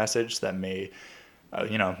your own message that may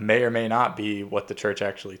or may not be what the church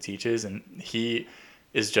actually teaches. And he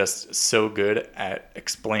is just so good at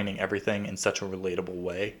explaining everything in such a relatable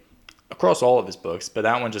way across all of his books, but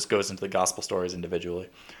that one just goes into the gospel stories individually.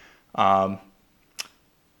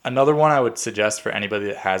 Another one I would suggest for anybody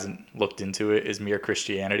that hasn't looked into it is Mere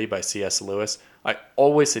Christianity by C.S. Lewis. I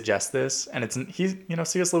always suggest this, and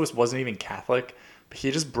C.S. Lewis wasn't even Catholic, but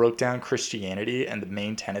he just broke down Christianity and the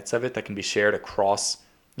main tenets of it that can be shared across,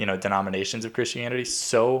 denominations of Christianity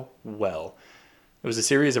so well. It was a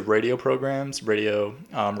series of radio programs,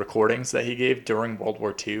 recordings that he gave during World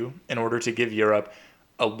War II in order to give Europe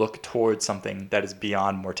a look towards something that is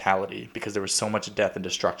beyond mortality, because there was so much death and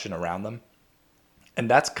destruction around them. And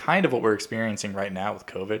that's kind of what we're experiencing right now with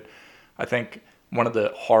COVID. I think one of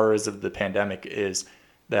the horrors of the pandemic is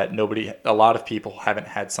that a lot of people haven't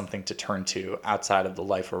had something to turn to outside of the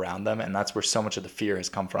life around them. And that's where so much of the fear has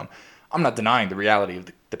come from. I'm not denying the reality of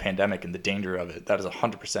the pandemic and the danger of it. That is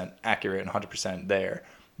 100% accurate and 100% there.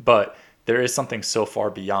 But there is something so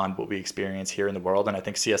far beyond what we experience here in the world, and I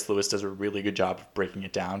think C.S. Lewis does a really good job of breaking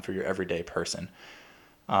it down for your everyday person.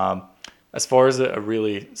 As far as a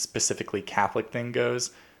really specifically Catholic thing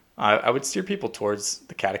goes, I would steer people towards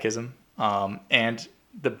the Catechism and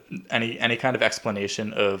any kind of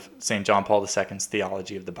explanation of St. John Paul II's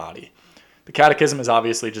theology of the body. The Catechism is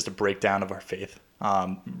obviously just a breakdown of our faith.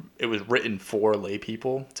 It was written for lay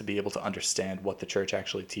people to be able to understand what the church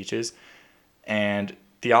actually teaches, and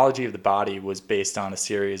theology of the body was based on a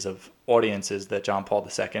series of audiences that John Paul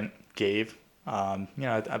II gave, in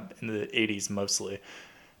the 80s mostly.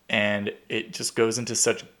 And it just goes into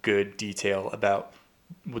such good detail about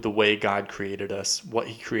the way God created us, what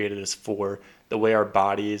he created us for, the way our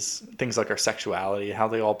bodies, things like our sexuality, how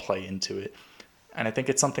they all play into it. And I think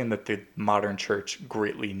it's something that the modern church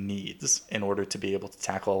greatly needs in order to be able to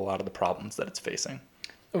tackle a lot of the problems that it's facing.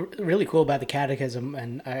 Really cool about the Catechism,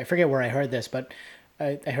 and I forget where I heard this, but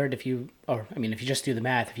I heard if you just do the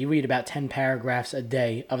math, if you read about 10 paragraphs a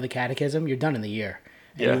day of the Catechism, you're done in the year.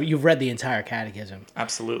 And Yeah. you've read the entire catechism.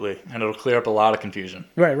 Absolutely. And it'll clear up a lot of confusion.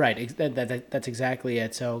 Right. That's exactly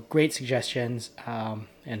it. So great suggestions.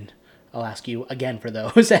 And I'll ask you again for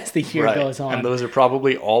those as the year goes on. And those are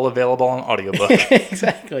probably all available on audiobook.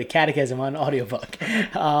 Exactly. Catechism on audiobook.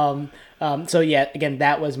 So yeah, again,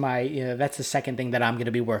 that was that's the second thing that I'm going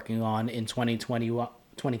to be working on in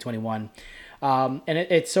 2021. And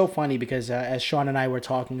it's so funny because as Sean and I were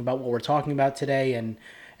talking about what we're talking about today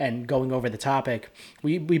and going over the topic,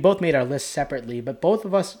 we both made our lists separately, but both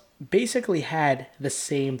of us basically had the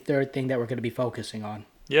same third thing that we're going to be focusing on.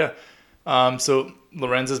 Yeah. So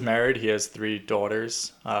Lorenz is married. He has 3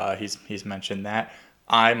 daughters. He's mentioned that.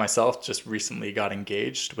 I myself just recently got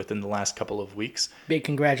engaged within the last couple of weeks. Big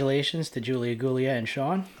congratulations to Julia Gulia and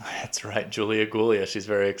Sean. That's right, Julia Gulia. She's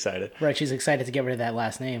very excited. Right, she's excited to get rid of that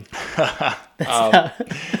last name.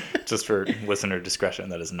 Just for listener discretion,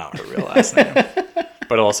 that is not her real last name.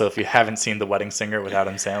 But also, if you haven't seen The Wedding Singer with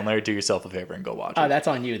Adam Sandler, do yourself a favor and go watch it. Oh, that's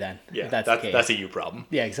on you then. Yeah, if that's the case. that's a you problem.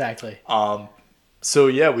 Yeah, exactly. So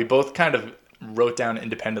yeah, we both kind of wrote down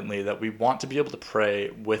independently that we want to be able to pray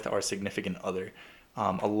with our significant other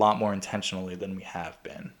a lot more intentionally than we have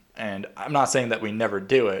been. And I'm not saying that we never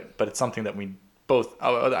do it, but it's something that we both,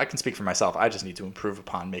 I can speak for myself, I just need to improve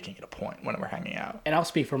upon making it a point when we're hanging out. And I'll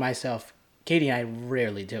speak for myself. Katie and I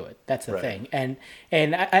rarely do it. That's the Right. thing.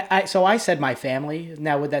 And I said my family.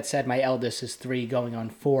 Now, with that said, my eldest is 3 going on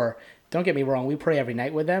 4. Don't get me wrong. We pray every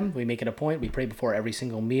night with them. We make it a point. We pray before every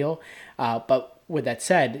single meal. But with that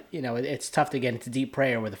said, it's tough to get into deep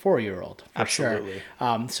prayer with a 4-year-old. For Absolutely.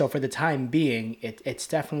 Sure. So for the time being, it's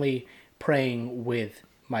definitely praying with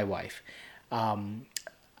my wife. I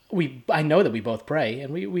know that we both pray,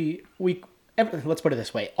 and let's put it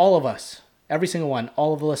this way: all of us, every single one,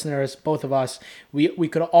 all of the listeners, both of us, we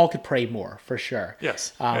could pray more for sure.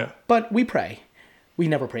 Yes. But we pray. We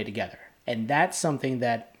never pray together, and that's something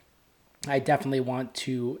that I definitely want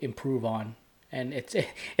to improve on. And it's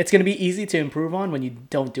going to be easy to improve on when you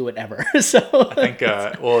don't do it ever. So I think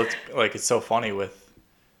it's so funny with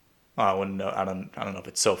I don't know if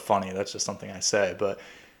it's so funny, that's just something I say, but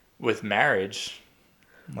with marriage,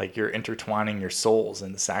 like you're intertwining your souls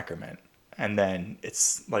in the sacrament. And then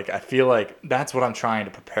it's like I feel like that's what I'm trying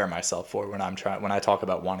to prepare myself for when I talk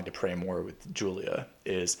about wanting to pray more with Julia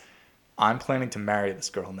is I'm planning to marry this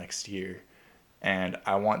girl next year, and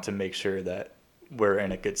I want to make sure that we're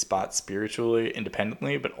in a good spot spiritually,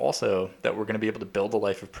 independently, but also that we're going to be able to build a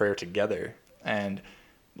life of prayer together. And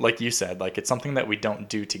like you said, like it's something that we don't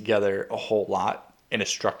do together a whole lot in a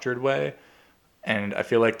structured way. And I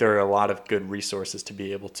feel like there are a lot of good resources to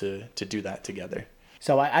be able to do that together.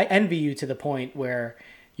 So I envy you to the point where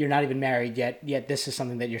you're not even married yet this is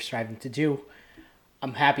something that you're striving to do.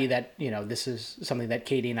 I'm happy that, this is something that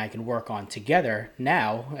Katie and I can work on together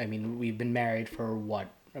now. I mean, we've been married for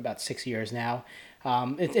about 6 years now.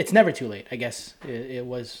 It's never too late. I guess it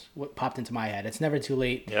was what popped into my head. It's never too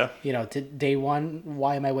late. Yeah. To day one,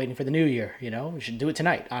 why am I waiting for the new year? We should do it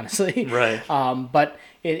tonight, honestly. Right. But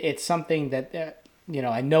it's something that,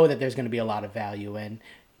 I know that there's going to be a lot of value in.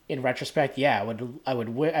 In retrospect, yeah,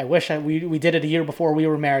 I wish we did it a year before we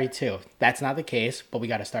were married too. That's not the case, but we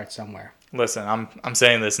got to start somewhere. Listen, I'm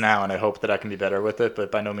saying this now, and I hope that I can be better with it,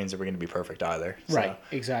 but by no means are we going to be perfect either. So. Right,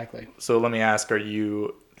 exactly. So let me ask, are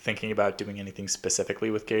you thinking about doing anything specifically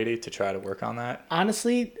with Katie to try to work on that?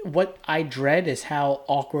 Honestly, what I dread is how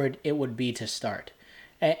awkward it would be to start.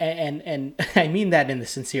 And I mean that in the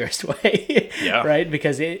sincerest way. Yeah. Right?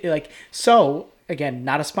 Because again,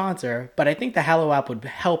 not a sponsor, but I think the Hallow app would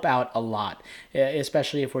help out a lot,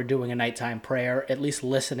 especially if we're doing a nighttime prayer, at least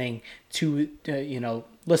listening to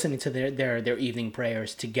their evening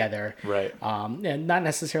prayers together. Right. And not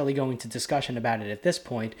necessarily going to discussion about it at this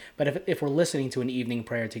point, but if we're listening to an evening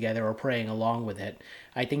prayer together or praying along with it,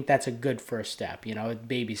 I think that's a good first step,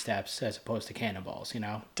 baby steps as opposed to cannonballs,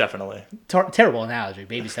 Definitely. Terrible analogy,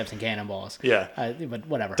 baby steps and cannonballs. Yeah. But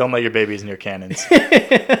whatever. Don't let your babies near cannons.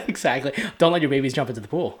 Exactly. Don't let your babies jump into the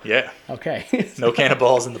pool. Yeah. Okay. No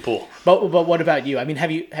cannonballs in the pool. But what about you? I mean,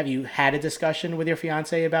 have you had a discussion with your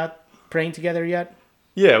fiance about praying together yet?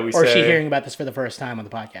 Yeah, Or is she hearing about this for the first time on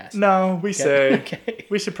the podcast? No, we say Okay.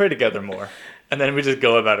 we should pray together more. And then we just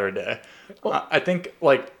go about our day. Well, I think,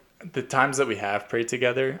 the times that we have prayed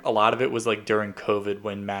together, a lot of it was, during COVID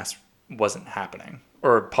when Mass wasn't happening.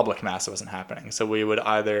 Or public Mass wasn't happening. So we would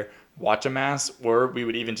either watch a Mass or we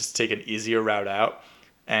would even just take an easier route out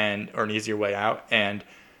or an easier way out and,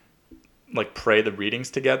 pray the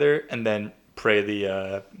readings together and then pray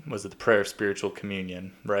the prayer of spiritual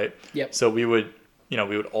communion, right? Yep. So we would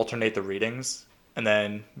alternate the readings, and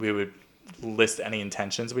then we would list any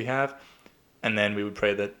intentions we have, and then we would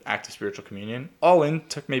pray the act of spiritual communion. All in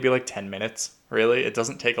took maybe like 10 minutes, really. It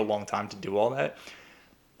doesn't take a long time to do all that.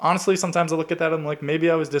 Honestly, sometimes I look at that and I'm like, maybe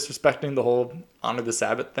I was disrespecting the whole honor the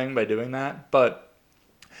Sabbath thing by doing that. But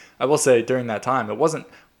I will say during that time, it wasn't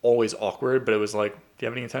always awkward, but it was like, do you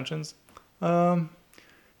have any intentions?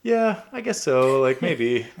 Yeah, I guess so. Like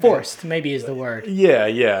maybe. Forced, maybe is the word.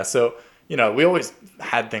 Yeah. So, we always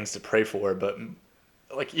had things to pray for, but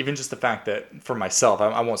like even just the fact that for myself,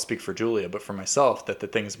 I won't speak for Julia, but for myself, that the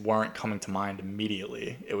things weren't coming to mind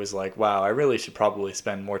immediately. It was like, wow, I really should probably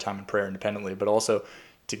spend more time in prayer independently, but also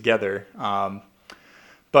together.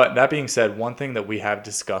 But that being said, one thing that we have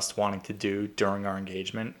discussed wanting to do during our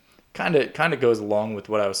engagement kind of goes along with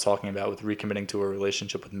what I was talking about with recommitting to a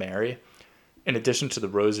relationship with Mary. In addition to the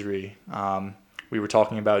rosary, we were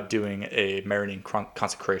talking about doing a Marian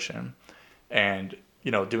consecration and,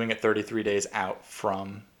 doing it 33 days out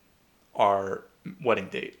from our wedding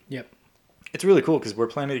date. Yep. It's really cool because we're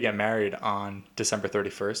planning to get married on December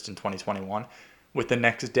 31st in 2021, with the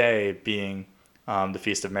next day being the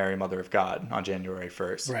Feast of Mary, Mother of God, on January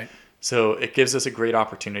 1st. Right. So it gives us a great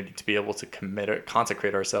opportunity to be able to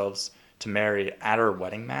consecrate ourselves to Mary at our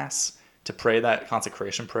wedding mass, to pray that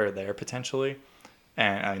consecration prayer there potentially.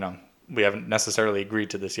 And, we haven't necessarily agreed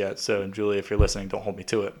to this yet. So, Julie, if you're listening, don't hold me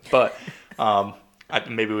to it. But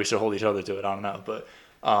maybe we should hold each other to it. I don't know. But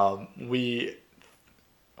we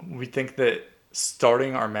think that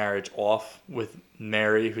starting our marriage off with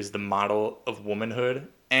Mary, who's the model of womanhood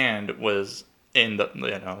and was in the,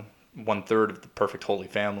 1/3 of the perfect Holy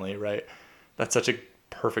Family, right? That's such a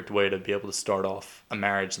perfect way to be able to start off a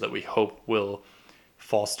marriage that we hope will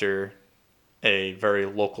foster a very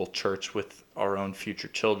local church with our own future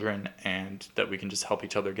children, and that we can just help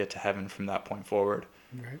each other get to heaven from that point forward.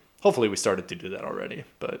 Right. Hopefully we started to do that already,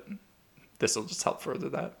 but this will just help further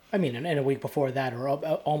that. I mean, and a week before that, or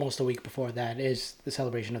almost a week before that, is the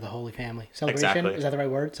celebration of the Holy Family. Celebration? Exactly. Is that the right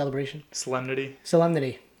word? Celebration? Solemnity.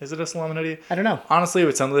 Solemnity. Is it a solemnity? I don't know. Honestly,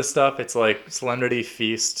 with some of this stuff, it's like solemnity,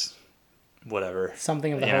 feast, whatever.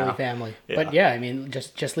 Something of the Holy Family. Yeah. But yeah, I mean,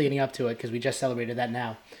 just leading up to it, because we just celebrated that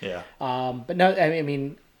now. Yeah. But no, I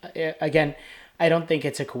mean, again, I don't think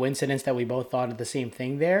it's a coincidence that we both thought of the same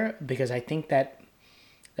thing there, because I think that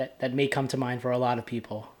may come to mind for a lot of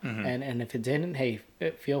people. Mm-hmm. And if it didn't, hey,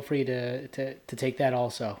 feel free to take that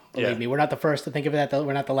also. Believe me, we're not the first to think of that.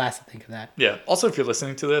 We're not the last to think of that. Yeah. Also, if you're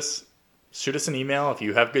listening to this, shoot us an email if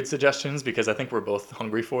you have good suggestions, because I think we're both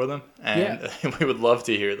hungry for them, and we would love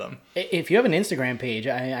to hear them. If you have an Instagram page,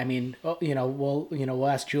 I mean, we'll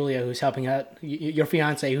ask Julia, who's helping out, your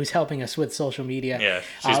fiance, who's helping us with social media. Yeah,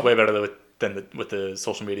 she's way better with the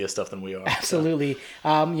social media stuff than we are. Absolutely.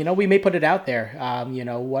 So. We may put it out there.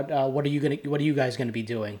 What are you guys gonna be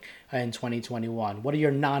doing in 2021? What are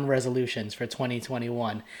your non-resolutions for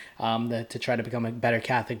 2021 to try to become a better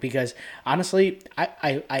Catholic? Because honestly,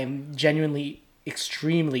 I'm genuinely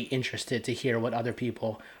extremely interested to hear what other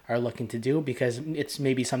people are looking to do, because it's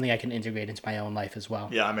maybe something I can integrate into my own life as well.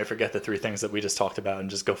 Yeah, I may forget the 3 things that we just talked about and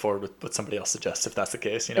just go forward with what somebody else suggests, if that's the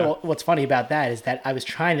case. Well, what's funny about that is that I was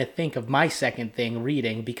trying to think of my second thing,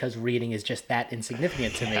 reading, because reading is just that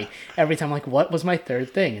insignificant to me. Every time I'm like, what was my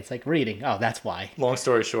third thing? It's like reading. Oh, that's why. Long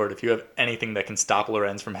story short, if you have anything that can stop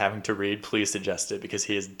Lorenz from having to read, please suggest it, because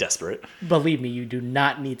he is desperate. Believe me, you do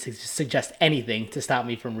not need to suggest anything to stop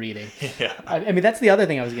me from reading. Yeah. I mean, that's the other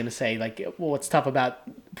thing I was going to say. Like, what's tough about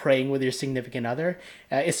praying with your significant other,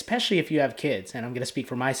 especially if you have kids, and I'm going to speak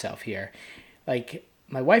for myself here. Like,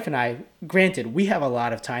 my wife and I, granted, we have a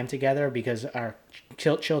lot of time together because our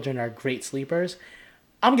children are great sleepers.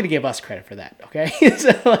 I'm going to give us credit for that, okay?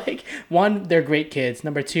 So, like, 1, they're great kids.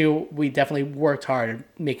 Number 2, we definitely worked hard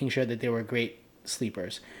at making sure that they were great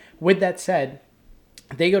sleepers. With that said,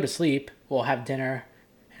 they go to sleep, we'll have dinner,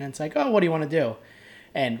 and it's like, oh, what do you want to do?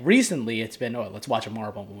 And recently it's been, let's watch a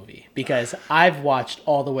Marvel movie, because I've watched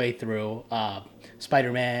all the way through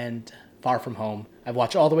Spider-Man Far From Home. I've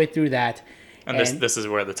watched all the way through that. And this is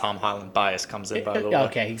where the Tom Holland bias comes in, by the way.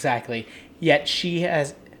 Okay, exactly. Yet she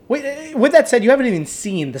has... Wait, with that said, you haven't even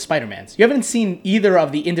seen the Spider-Mans. You haven't seen either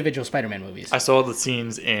of the individual Spider-Man movies. I saw the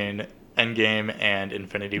scenes in Endgame and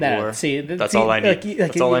Infinity War. That's all I need.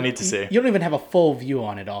 That's all I need to see. You don't even have a full view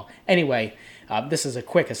on it all. Anyway, this is a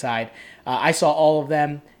quick aside. I saw all of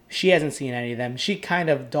them. She hasn't seen any of them. She kind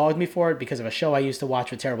of dogged me for it because of a show I used to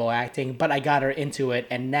watch with terrible acting, but I got her into it,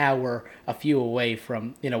 and now we're a few away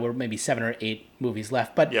from, we're maybe 7 or 8 movies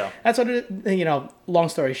left. But that's what long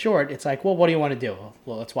story short, it's like, well, what do you want to do?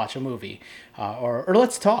 Well, let's watch a movie. Or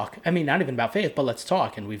let's talk. I mean, not even about faith, but let's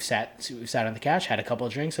talk. And we've sat on the couch, had a couple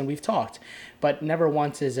of drinks, and we've talked. But never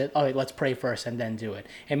once is it, let's pray first and then do it.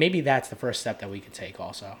 And maybe that's the first step that we could take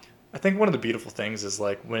also. I think one of the beautiful things is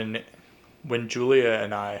like when Julia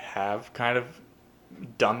and I have kind of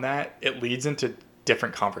done that, it leads into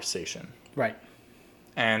different conversation. Right.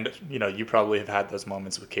 And, you probably have had those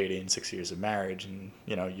moments with Katie in 6 years of marriage and,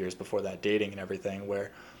 years before that dating and everything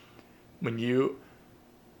where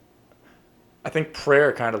I think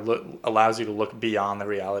prayer kind of allows you to look beyond the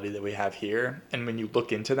reality that we have here. And when you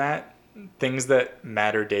look into that, things that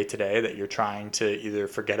matter day to day that you're trying to either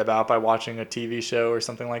forget about by watching a TV show or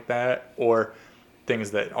something like that, or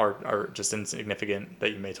things that are just insignificant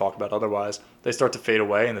that you may talk about otherwise, they start to fade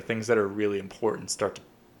away, and the things that are really important start to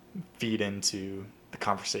feed into the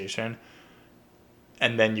conversation,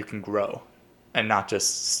 and then you can grow and not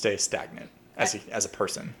just stay stagnant as a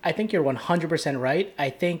person. I think you're 100% right. I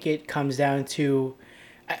think it comes down to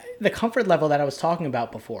the comfort level that I was talking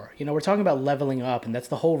about before. We're talking about leveling up, and that's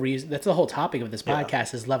the whole reason. That's the whole topic of this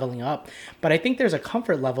podcast is leveling up. But I think there's a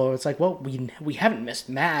comfort level where it's like, well, we haven't missed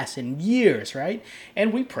mass in years, right?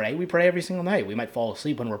 And we pray every single night. We might fall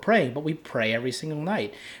asleep when we're praying, but we pray every single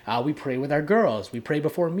night. We pray with our girls. We pray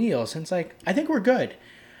before meals. And it's like, I think we're good,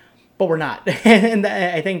 but we're not. And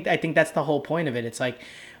I think that's the whole point of it. It's like,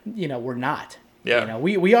 we're not. Yeah.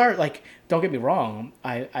 We are, like, don't get me wrong.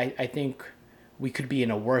 I think we could be in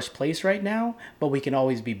a worse place right now, but we can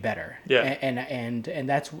always be better. Yeah. And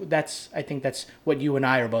that's I think that's what you and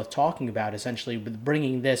I are both talking about, essentially, with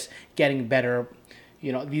bringing this, getting better,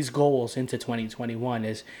 these goals into 2021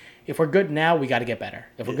 is, if we're good now, we got to get better.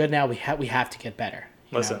 If we're good now, we have to get better.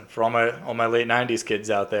 Listen, for all my late 90s kids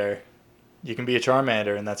out there, you can be a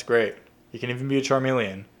Charmander, and that's great. You can even be a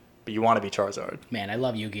Charmeleon, but you want to be Charizard. Man, I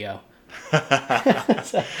love Yu-Gi-Oh!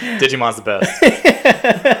 Digimon's the best.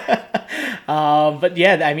 But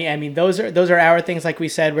yeah, I mean, those are our things. Like we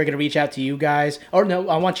said, we're gonna reach out to you guys, or no,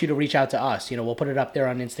 I want you to reach out to us. We'll put it up there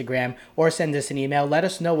on Instagram, or send us an email. Let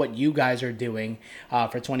us know what you guys are doing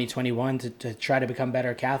for 2021 to try to become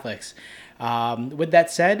better Catholics. With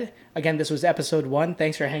that said, again, this was episode 1.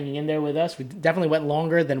 Thanks for hanging in there with us. We definitely went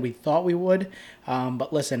longer than we thought we would.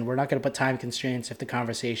 But listen, we're not going to put time constraints if the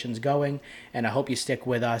conversation's going, and I hope you stick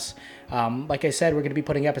with us. Like I said, we're going to be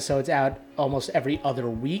putting episodes out almost every other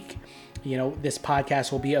week. This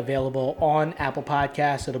podcast will be available on Apple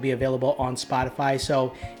Podcasts. It'll be available on Spotify.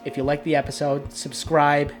 So if you like the episode,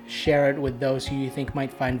 subscribe, share it with those who you think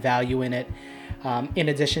might find value in it. In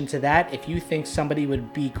addition to that, if you think somebody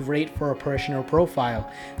would be great for a parishioner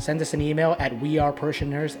profile, send us an email at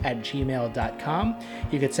weareparishioners@gmail.com.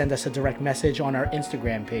 You could send us a direct message on our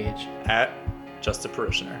Instagram page. At Just a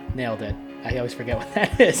Parishioner. Nailed it. I always forget what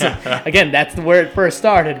that is. Again, that's where it first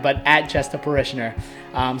started, but at Just a Parishioner.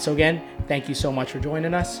 So again, thank you so much for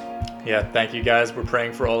joining us. Yeah, thank you guys. We're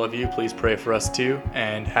praying for all of you. Please pray for us too.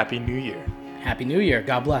 And Happy New Year. Happy New Year.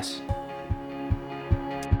 God bless.